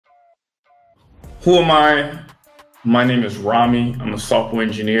Who am I? My name is Rami. I'm a software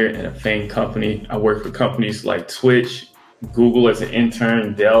engineer at a FANG company. I work for companies like Twitch, Google as an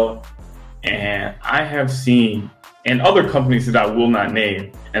intern, Dell, and I have seen, and other companies that I will not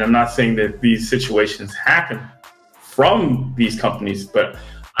name, and I'm not saying that these situations happen from these companies, but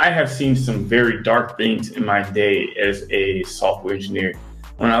I have seen some very dark things in my day as a software engineer.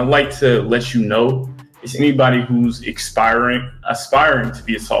 And I'd like to let you know, is anybody who's aspiring to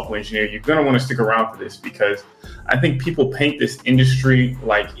be a software engineer, you're gonna wanna stick around for this, because I think people paint this industry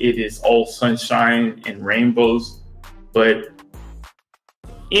like it is all sunshine and rainbows, but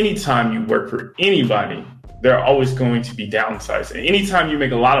anytime you work for anybody, there are always going to be downsides. And anytime you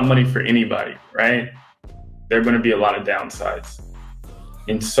make a lot of money for anybody, right, there are gonna be a lot of downsides.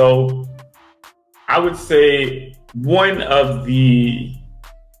 And so I would say one of the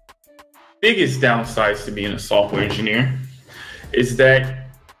biggest downsides to being a software engineer is that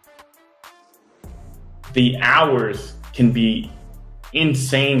the hours can be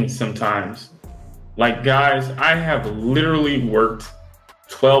insane sometimes. Like, guys, I have literally worked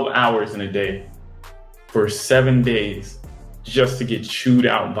 12 hours in a day for 7 days just to get chewed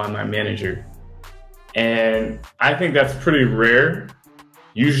out by my manager. And I think that's pretty rare.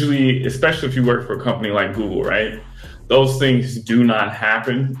 Usually, especially if you work for a company like Google, right? Those things do not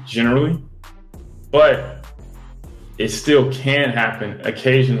happen generally, but it still can happen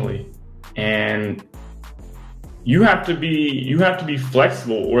occasionally. And you have to be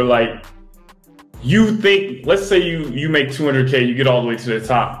flexible, or like, you think, let's say you make 200K, you get all the way to the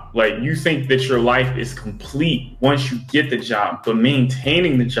top. Like, you think that your life is complete once you get the job, but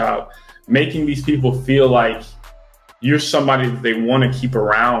maintaining the job, making these people feel like you're somebody that they want to keep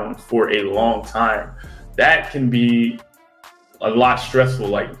around for a long time, that can be a lot stressful.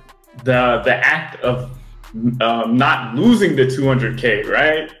 Like the act of not losing the 200K,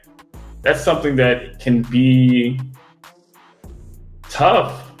 right? That's something that can be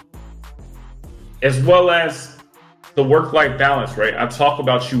tough, as well as the work-life balance, right? I talk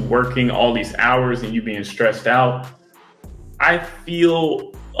about you working all these hours and you being stressed out. I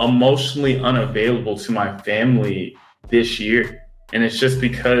feel emotionally unavailable to my family this year. And it's just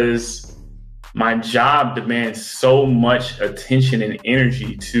because my job demands so much attention and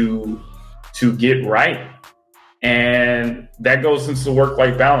energy to get right. And that goes into the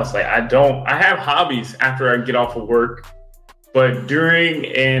work-life balance. Like, I have hobbies after I get off of work, but during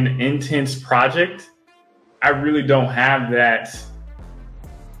an intense project, I really don't have that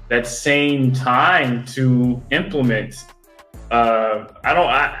same time to implement.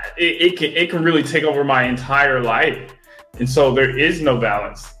 It can really take over my entire life. And so there is no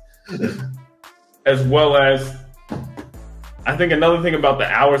balance. As well as, I think another thing about the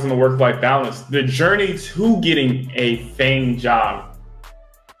hours and the work-life balance, the journey to getting a FANG job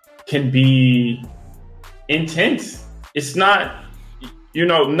can be intense. It's not,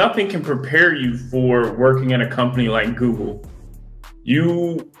 nothing can prepare you for working at a company like Google.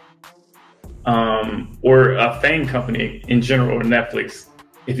 Or a FANG company in general, or Netflix,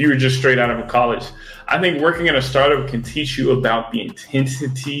 if you were just straight out of college. I think working at a startup can teach you about the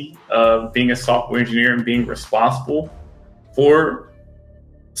intensity of being a software engineer and being responsible for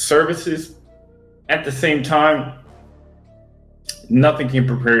services. At the same time, nothing can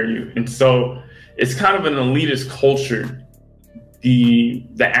prepare you. And so it's kind of an elitist culture, the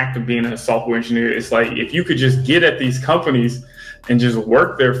act of being a software engineer. It's like, if you could just get at these companies and just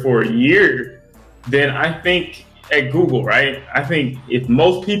work there for a year, then I think at Google, right? I think if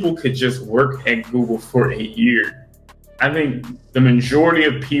most people could just work at Google for a year, I think the majority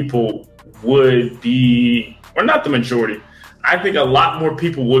of people would be, or not the majority, I think a lot more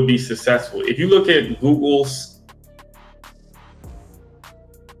people would be successful. If you look at Google's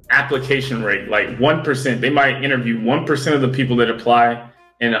application rate, like 1%, they might interview 1% of the people that apply.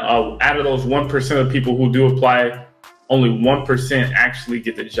 And out of those 1% of people who do apply, only 1% actually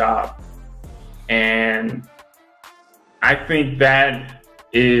get the job. And I think that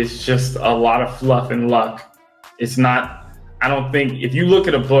is just a lot of fluff and luck. It's not, I don't think, if you look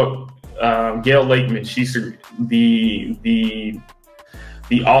at a book, Gail Lakeman, she's the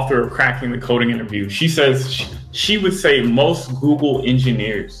author of Cracking the Coding Interview. She says, she would say most Google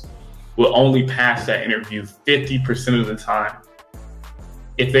engineers will only pass that interview 50% of the time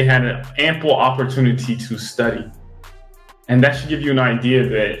if they had an ample opportunity to study. And that should give you an idea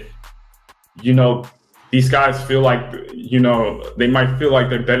that, these guys feel like, they might feel like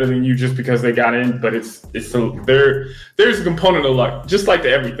they're better than you just because they got in, but there's a component of luck, just like to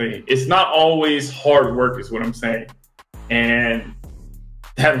everything. It's not always hard work, is what I'm saying. And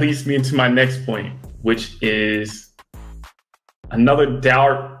that leads me into my next point, which is another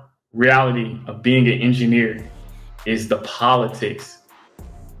reality of being an engineer is the politics.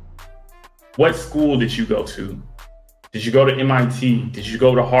 What school did you go to? Did you go to MIT? Did you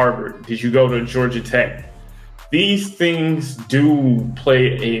go to Harvard? Did you go to Georgia Tech? These things do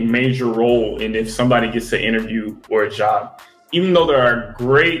play a major role in if somebody gets an interview or a job. Even though there are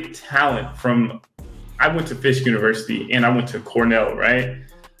great talent from, I went to Fisk University and I went to Cornell, right?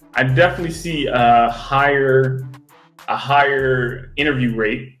 I definitely see a higher interview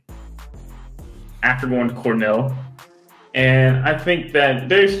rate after going to Cornell. And I think that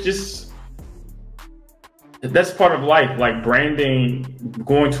that's part of life. Like branding,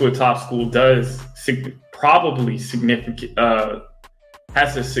 going to a top school does probably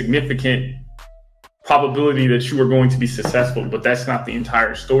has a significant probability that you are going to be successful, but that's not the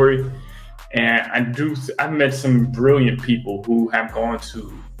entire story. And I've met some brilliant people who have gone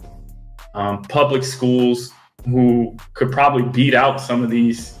to public schools who could probably beat out some of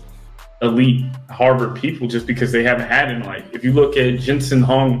these elite Harvard people just because they haven't had it in life. If you look at Jensen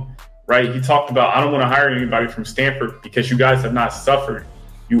Hung, right, he talked about, I don't want to hire anybody from Stanford because you guys have not suffered.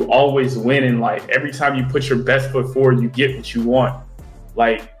 You always win in life. Every time you put your best foot forward, you get what you want.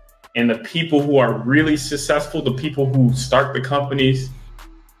 Like, and the people who are really successful, the people who start the companies,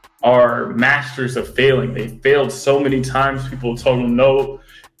 are masters of failing. They failed so many times, people told them no,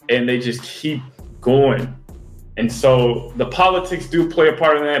 and they just keep going. And so the politics do play a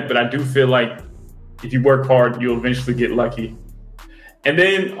part in that, but I do feel like if you work hard, you'll eventually get lucky. And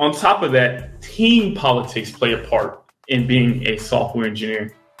then on top of that, team politics play a part in being a software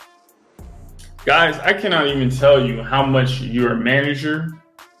engineer. Guys, I cannot even tell you how much your manager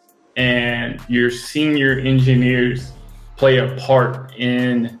and your senior engineers play a part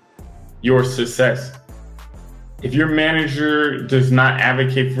in your success. If your manager does not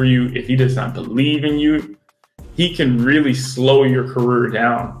advocate for you, if he does not believe in you, he can really slow your career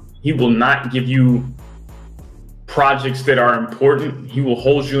down. He will not give you projects that are important. He will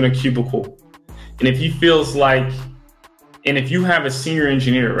hold you in a cubicle. And if he feels like, and if you have a senior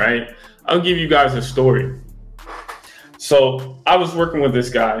engineer, right? I'll give you guys a story. So I was working with this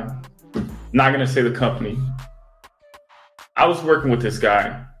guy, not gonna say the company. I was working with this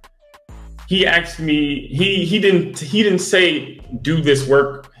guy. He asked me, he didn't say do this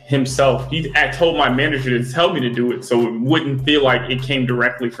work himself. I told my manager to tell me to do it so it wouldn't feel like it came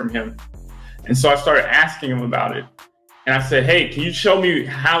directly from him. And so I started asking him about it. And I said, hey, can you show me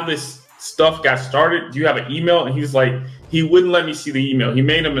how this stuff got started? Do you have an email? And he's like, he wouldn't let me see the email. He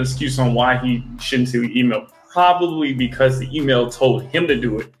made an excuse on why he shouldn't see the email, probably because the email told him to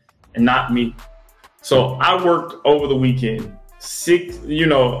do it and not me. So I worked over the weekend.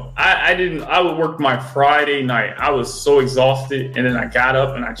 I would work my Friday night. I was so exhausted. And then I got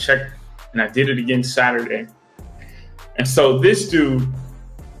up and I checked and I did it again Saturday. And so this dude,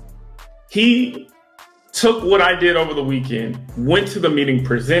 he took what I did over the weekend, went to the meeting,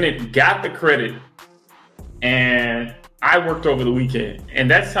 presented, got the credit, and I worked over the weekend. And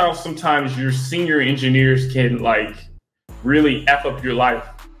that's how sometimes your senior engineers can like really F up your life.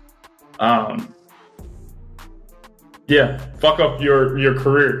 Yeah, fuck up your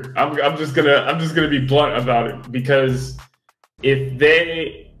career. I'm just gonna be blunt about it, because if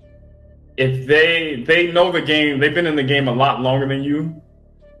they know the game, they've been in the game a lot longer than you,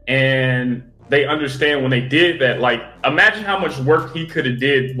 and they understand when they did that. Like, imagine how much work he could have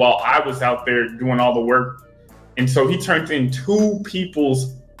did while I was out there doing all the work. And so he turned in 2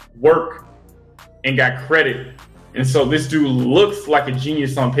 people's work and got credit. And so this dude looks like a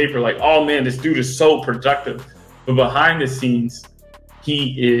genius on paper, like, oh man, this dude is so productive. But behind the scenes,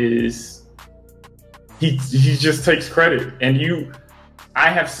 he just takes credit. And I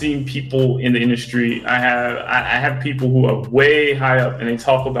have seen people in the industry, I have people who are way high up, and they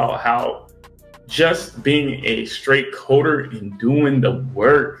talk about how just being a straight coder and doing the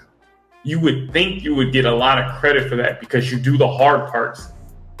work, you would think you would get a lot of credit for that because you do the hard parts,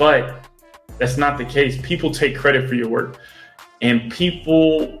 but that's not the case. People take credit for your work, and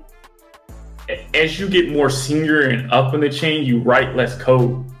people, as you get more senior and up in the chain, you write less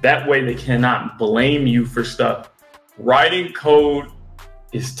code. That way they cannot blame you for stuff. Writing code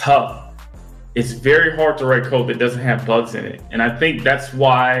is tough. It's very hard to write code that doesn't have bugs in it. And I think that's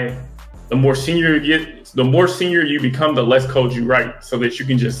why the more senior you get, the more senior you become, the less code you write, so that you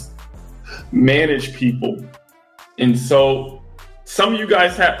can just manage people. And so some of you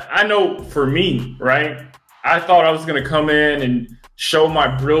guys I know for me, right? I thought I was gonna come in and show my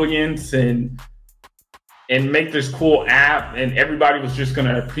brilliance and make this cool app, and everybody was just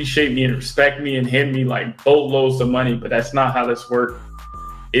gonna appreciate me and respect me and hand me like boatloads of money, but that's not how this works.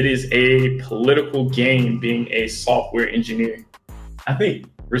 It is a political game being a software engineer. I think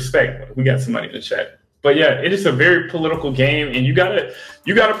respect. We got some money in the chat. But yeah, it is a very political game, and you gotta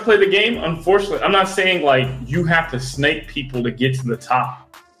play the game. Unfortunately, I'm not saying like you have to snake people to get to the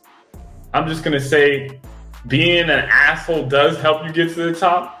top. I'm just gonna say being an asshole does help you get to the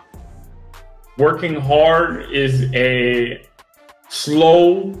top. Working hard is a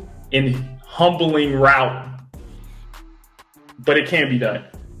slow and humbling route, but it can be done.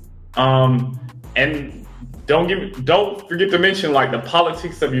 And don't forget to mention like the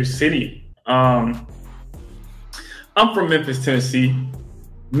politics of your city. I'm from Memphis, Tennessee.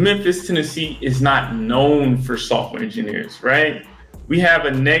 Memphis, Tennessee is not known for software engineers, right? We have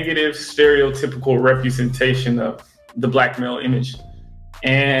a negative stereotypical representation of the black male image.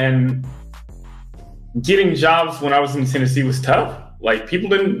 And getting jobs when I was in Tennessee was tough. Like people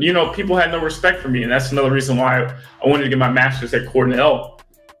didn't, people had no respect for me. And that's another reason why I wanted to get my master's at Cornell.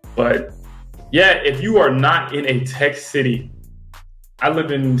 But yeah, if you are not in a tech city, I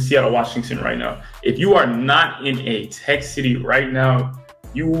live in Seattle, Washington right now. If you are not in a tech city right now,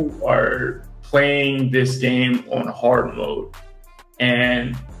 you are playing this game on hard mode.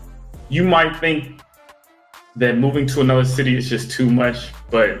 And you might think that moving to another city is just too much,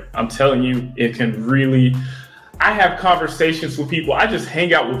 but I'm telling you, it can really, I have conversations with people. I just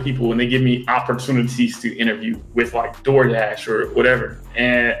hang out with people and they give me opportunities to interview with like DoorDash or whatever.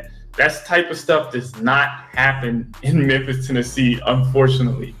 And that type of stuff does not happen in Memphis, Tennessee,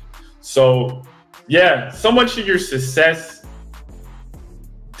 unfortunately. So yeah, so much of your success,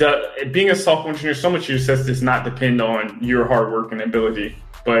 being a software engineer, so much of your success does not depend on your hard work and ability,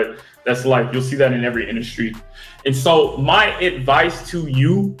 but that's life. You'll see that in every industry. And so my advice to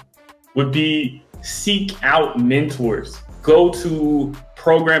you would be seek out mentors, go to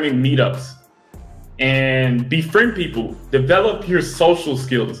programming meetups and befriend people, develop your social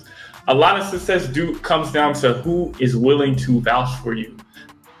skills. A lot of success comes down to who is willing to vouch for you.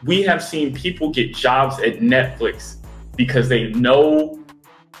 We have seen people get jobs at Netflix because they know,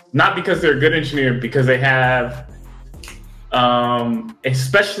 not because they're a good engineer, because they have a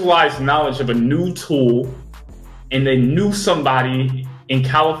specialized knowledge of a new tool, and they knew somebody in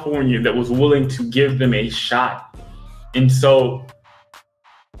California that was willing to give them a shot. And so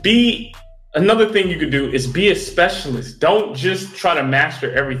another thing you could do is be a specialist. Don't just try to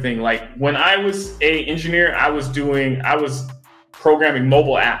master everything. Like when I was an engineer, I was programming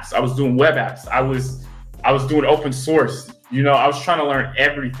mobile apps. I was doing web apps. I was doing open source. I was trying to learn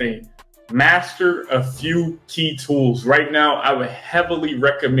everything. Master a few key tools. Right now, I would heavily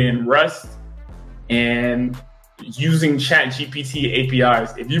recommend Rust and using ChatGPT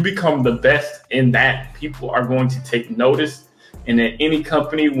APIs. If you become the best in that, people are going to take notice. And at any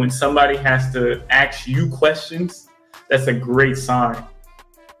company, when somebody has to ask you questions, that's a great sign.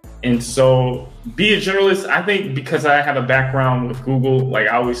 And so be a journalist. I think because I have a background with Google, like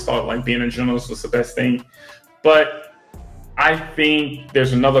I always thought like being a journalist was the best thing. But I think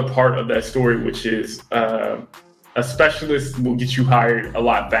there's another part of that story, which is a specialist will get you hired a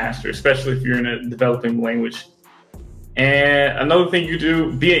lot faster, especially if you're in a developing language. And another thing you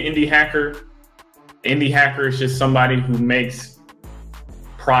do, be an indie hacker. Indie hacker is just somebody who makes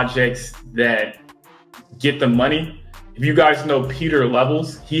projects that get the money. If you guys know Peter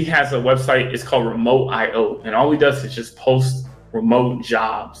Levels, he has a website, it's called Remote.io, and all he does is just post remote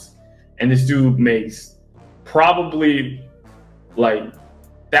jobs. And this dude makes probably like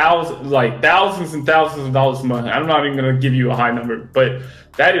thousands and thousands of dollars a month. I'm not even gonna give you a high number, but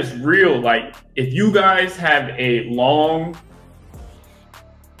that is real. Like if you guys have if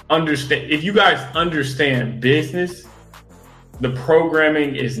you guys understand business, the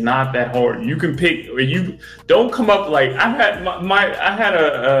programming is not that hard. You can pick, or you don't come up like I had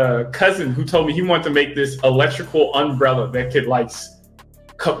a cousin who told me he wanted to make this electrical umbrella that could like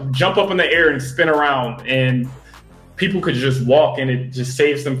jump up in the air and spin around, and people could just walk and it just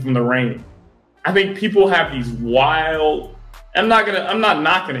saves them from the rain. I think people have these wild, I'm not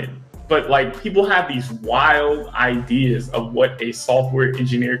knocking it, but like people have these wild ideas of what a software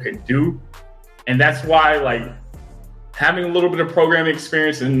engineer could do. And that's why like having a little bit of programming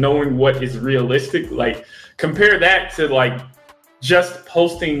experience and knowing what is realistic, like compare that to like just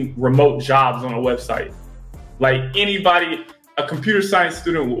posting remote jobs on a website. Like anybody, a computer science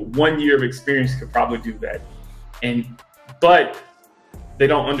student with 1 year of experience could probably do that. But they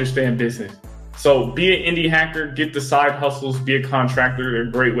don't understand business. So be an indie hacker, get the side hustles, be a contractor.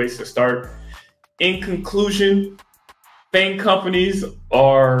 They're great ways to start. In conclusion, FAANG companies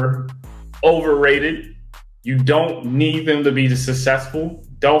are overrated. You don't need them to be successful.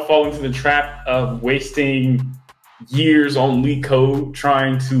 Don't fall into the trap of wasting years on leak code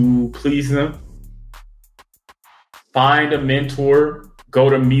trying to please them. Find a mentor, go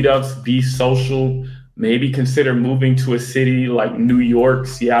to meetups, be social, maybe consider moving to a city like New York,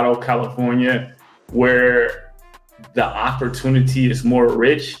 Seattle, California, where the opportunity is more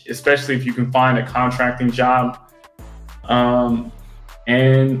rich, especially if you can find a contracting job.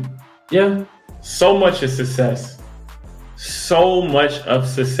 And yeah, so much of success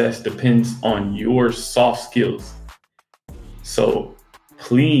depends on your soft skills. So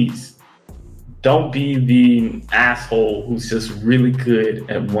please don't be the asshole who's just really good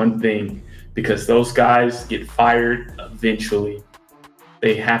at one thing, because those guys get fired eventually.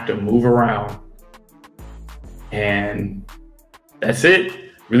 They have to move around. And that's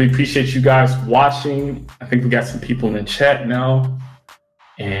it. Really appreciate you guys watching. I think we got some people in the chat now.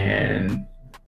 And